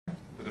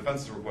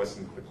defense is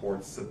requesting that the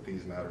court sit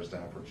these matters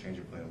down for a change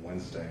of plea on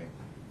Wednesday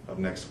of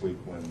next week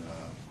when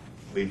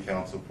lead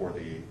counsel for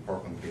the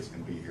Parkland case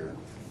can be here.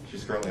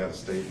 She's currently out of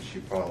state and she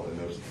filed a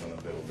notice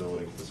of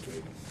unavailability this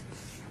week.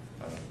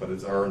 But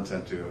it's our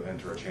intent to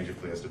enter a change of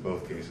plea as to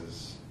both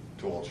cases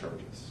to all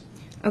charges.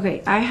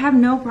 Okay, I have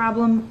no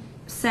problem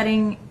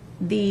setting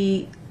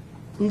the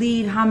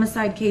lead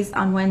homicide case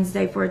on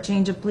Wednesday for a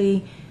change of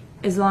plea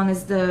as long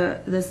as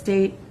the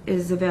state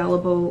is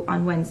available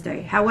on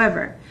Wednesday.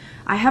 However,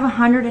 I have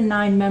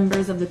 109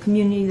 members of the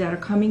community that are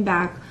coming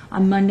back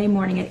on Monday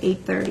morning at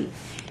 8:30,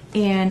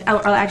 and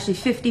or actually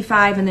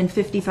 55 and then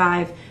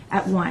 55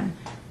 at 1.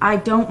 I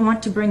don't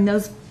want to bring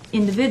those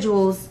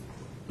individuals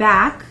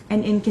back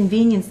and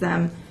inconvenience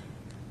them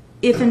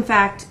if in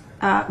fact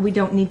we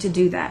don't need to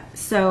do that.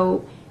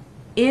 So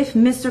if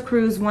Mr.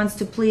 Cruz wants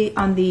to plea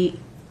on the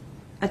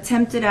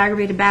attempted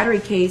aggravated battery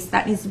case,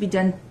 that needs to be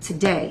done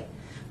today,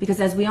 because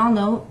as we all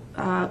know,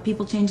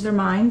 people change their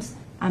minds.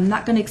 I'm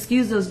not going to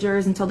excuse those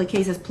jurors until the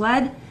case is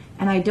pled,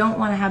 and I don't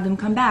want to have them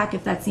come back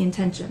if that's the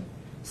intention.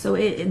 So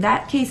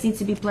that case needs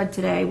to be pled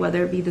today,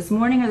 whether it be this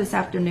morning or this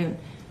afternoon.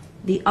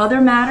 The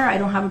other matter, I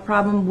don't have a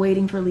problem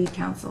waiting for lead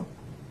counsel.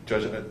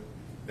 Judge,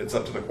 it's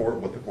up to the court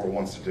what the court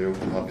wants to do.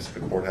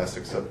 Obviously, the court has to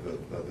accept the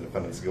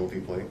defendant's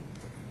guilty plea.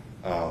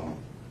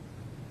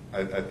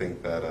 I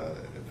think that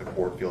if the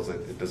court feels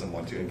that it doesn't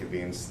want to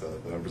inconvenience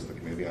the members of the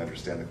community, I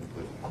understand that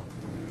completely.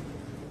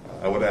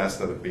 I would ask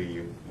that it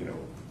be,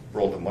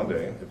 rolled to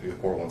Monday. If the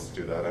court wants to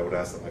do that, I would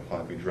ask that my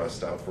client be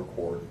dressed out for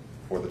court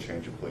for the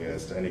change of plea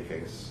as to any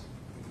case,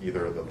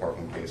 either the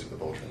Parkland case or the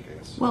Beltran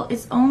case. Well,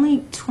 it's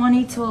only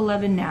 20 to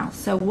 11 now.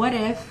 So what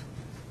if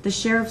the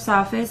sheriff's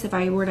office, if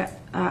I were to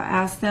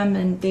ask them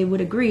and they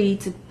would agree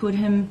to put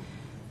him,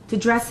 to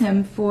dress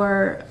him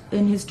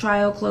in his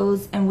trial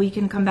clothes, and we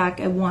can come back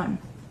at 1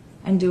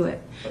 and do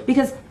it?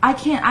 Because I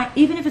can't,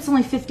 even if it's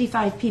only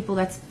 55 people,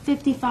 that's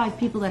 55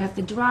 people that have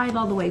to drive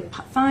all the way,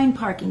 find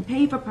parking,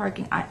 pay for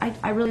parking.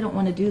 I really don't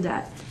want to do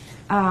that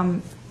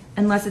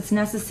unless it's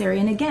necessary.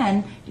 And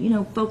again,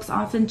 folks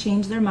often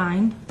change their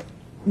mind.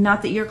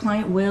 Not that your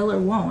client will or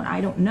won't, I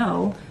don't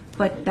know,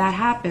 but that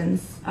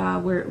happens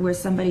where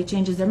somebody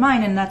changes their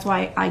mind, and that's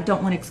why I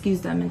don't want to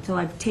excuse them until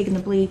I've taken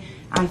the plea.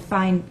 I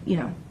find,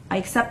 I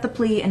accept the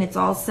plea and it's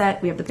all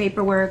set, we have the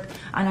paperwork,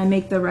 and I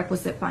make the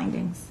requisite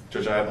findings.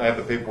 Judge, I have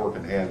the paperwork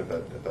in hand if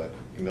that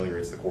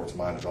ameliorates the court's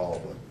mind at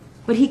all.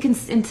 But he can,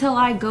 until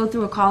I go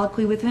through a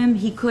colloquy with him,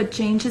 he could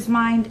change his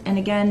mind, and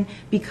again,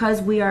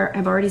 because we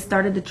have already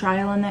started the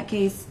trial on that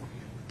case,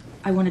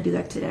 I want to do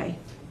that today.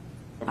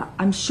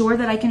 I'm sure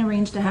that I can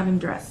arrange to have him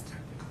dressed.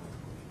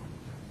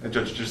 And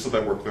Judge, just so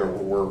that we're clear,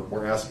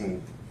 we're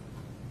asking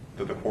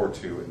the court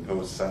to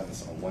impose a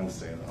sentence on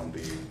Wednesday on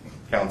the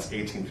counts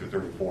 18 through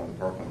 34 in the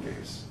Parkland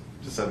case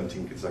to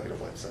 17 consecutive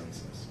life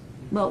sentences.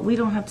 Well, we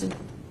don't have to.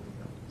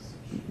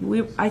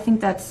 I think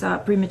that's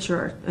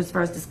premature as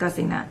far as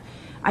discussing that.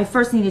 I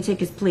first need to take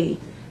his plea,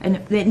 and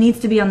it needs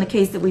to be on the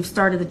case that we've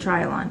started the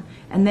trial on,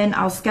 and then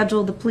I'll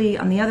schedule the plea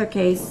on the other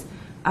case.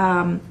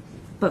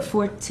 But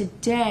for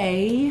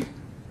today,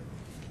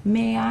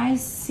 may I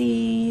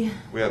see?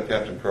 We have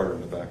Captain Carter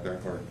in the back there.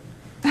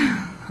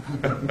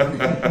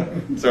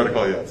 Sorry to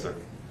call you out, sir.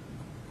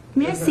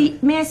 May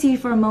I see you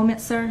for a moment,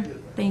 sir?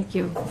 Thank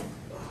you.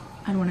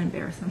 I don't want to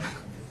embarrass him.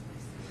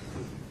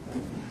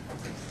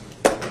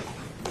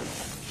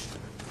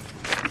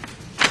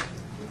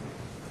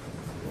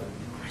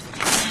 Where's my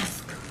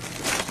mask?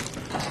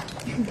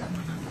 You can come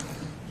on up.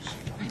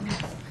 My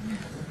mask.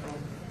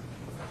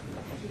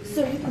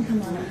 Sir, you can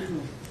come on up.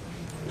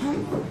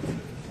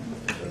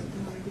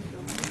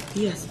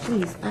 Yes,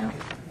 please. I don't.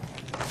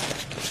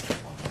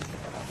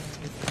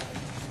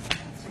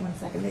 Just 1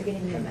 second. They're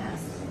getting me a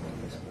mask.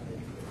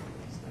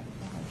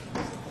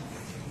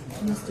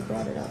 I must have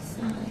brought it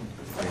outside.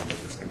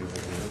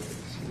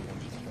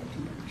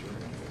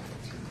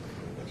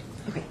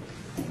 Okay.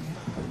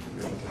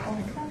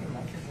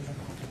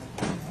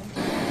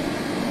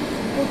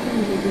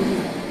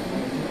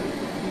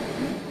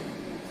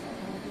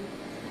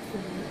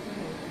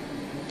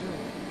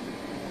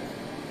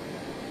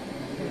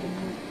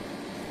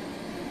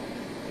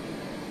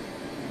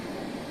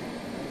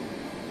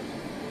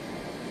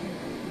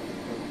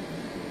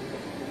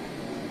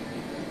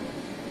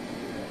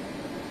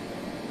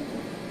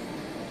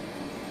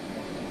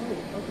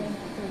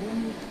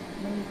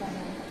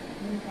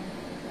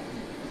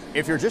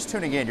 If you're just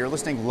tuning in, you're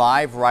listening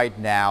live right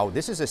now.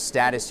 This is a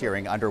status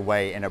hearing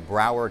underway in a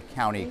Broward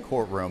County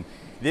courtroom.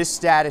 This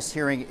status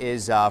hearing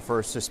is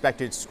for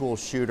suspected school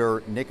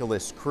shooter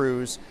Nikolas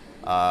Cruz,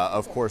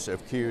 of course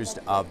accused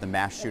of the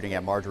mass shooting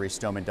at Marjorie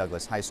Stoneman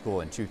Douglas High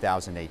School in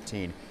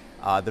 2018.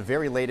 The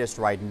very latest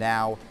right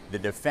now, the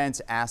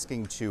defense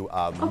asking to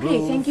move.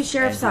 Okay, thank you,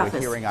 Sheriff's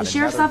Office. The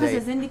Sheriff's Office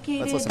has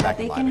indicated that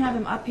they can have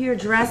him up here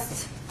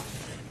dressed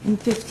in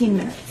 15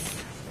 minutes.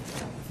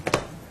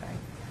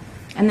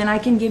 And then I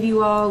can give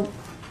you all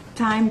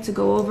time to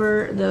go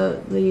over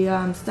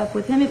the stuff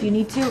with him if you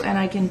need to, and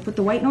I can put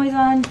the white noise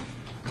on,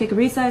 take a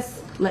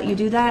recess, let you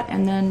do that,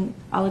 and then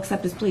I'll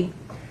accept his plea.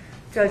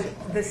 Judge,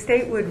 the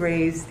state would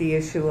raise the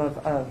issue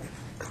of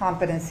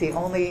competency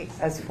only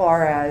as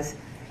far as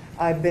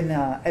I've been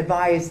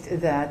advised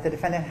that the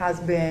defendant has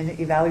been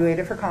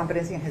evaluated for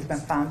competency and has been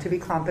found to be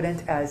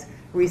competent as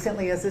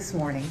recently as this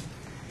morning.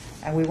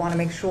 And we want to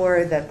make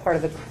sure that part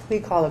of the plea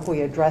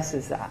colloquy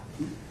addresses that.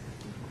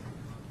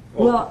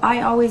 Well,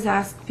 I always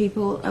ask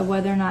people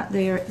whether or not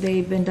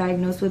they've been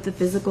diagnosed with a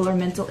physical or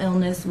mental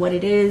illness, what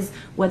it is,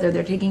 whether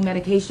they're taking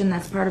medication.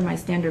 That's part of my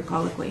standard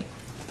colloquy.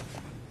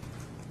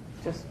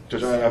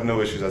 Judge, I have no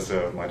issues as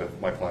to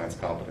my client's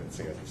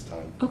competency at this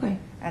time. Okay.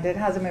 And it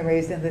hasn't been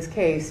raised in this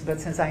case,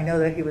 but since I know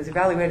that he was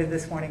evaluated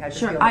this morning, I just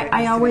feel Sure, that it needs I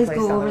to be always placed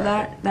go on the over record.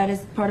 that. That is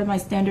part of my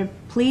standard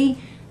plea.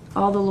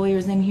 All the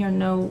lawyers in here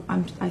know,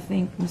 I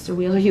think, Mr.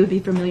 Wheeler, you would be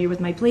familiar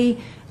with my plea.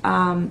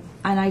 And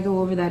I go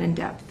over that in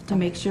depth to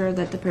make sure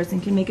that the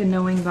person can make a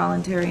knowing,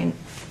 voluntary,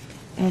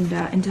 and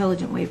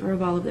intelligent waiver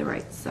of all of their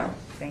rights. So,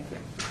 Thank you.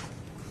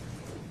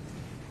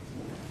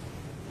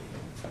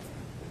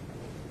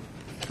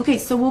 okay,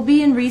 so we'll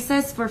be in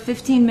recess for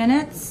 15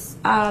 minutes.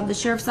 The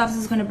sheriff's office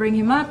is going to bring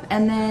him up,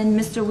 and then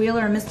Mr.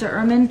 Wheeler and Mr.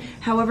 Ehrman,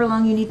 however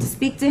long you need to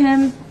speak to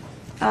him,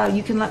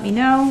 you can let me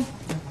know,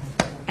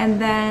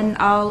 and then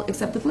I'll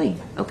accept the plea.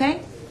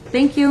 Okay?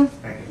 Thank you.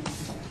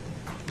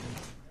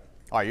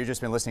 All right, you've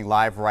just been listening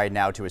live right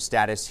now to a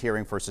status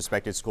hearing for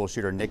suspected school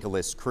shooter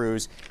Nikolas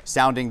Cruz.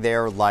 Sounding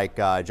there like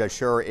Judge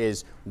Schur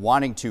is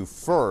wanting to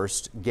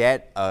first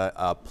get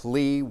a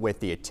plea with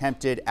the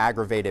attempted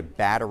aggravated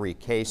battery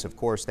case. Of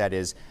course, that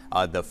is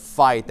the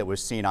fight that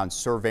was seen on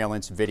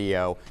surveillance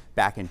video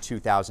back in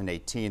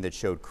 2018 that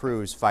showed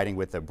Cruz fighting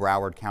with the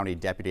Broward County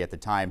deputy at the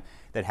time.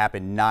 That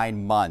happened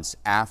 9 months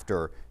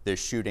after the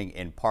shooting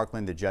in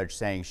Parkland. The judge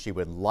saying she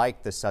would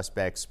like the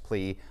suspect's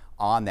plea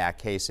on that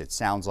case, it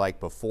sounds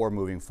like, before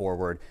moving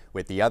forward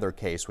with the other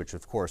case, which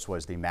of course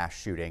was the mass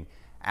shooting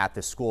at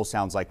the school.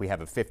 Sounds like we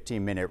have a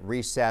 15-minute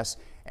recess,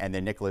 and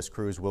then Nikolas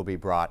Cruz will be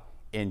brought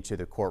into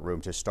the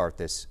courtroom to start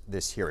this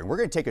hearing. We're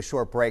going to take a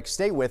short break.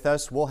 Stay with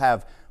us. We'll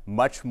have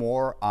much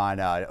more on,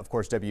 of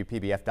course,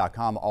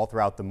 WPBF.com all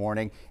throughout the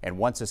morning. And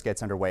once this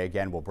gets underway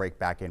again, we'll break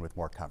back in with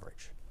more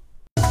coverage.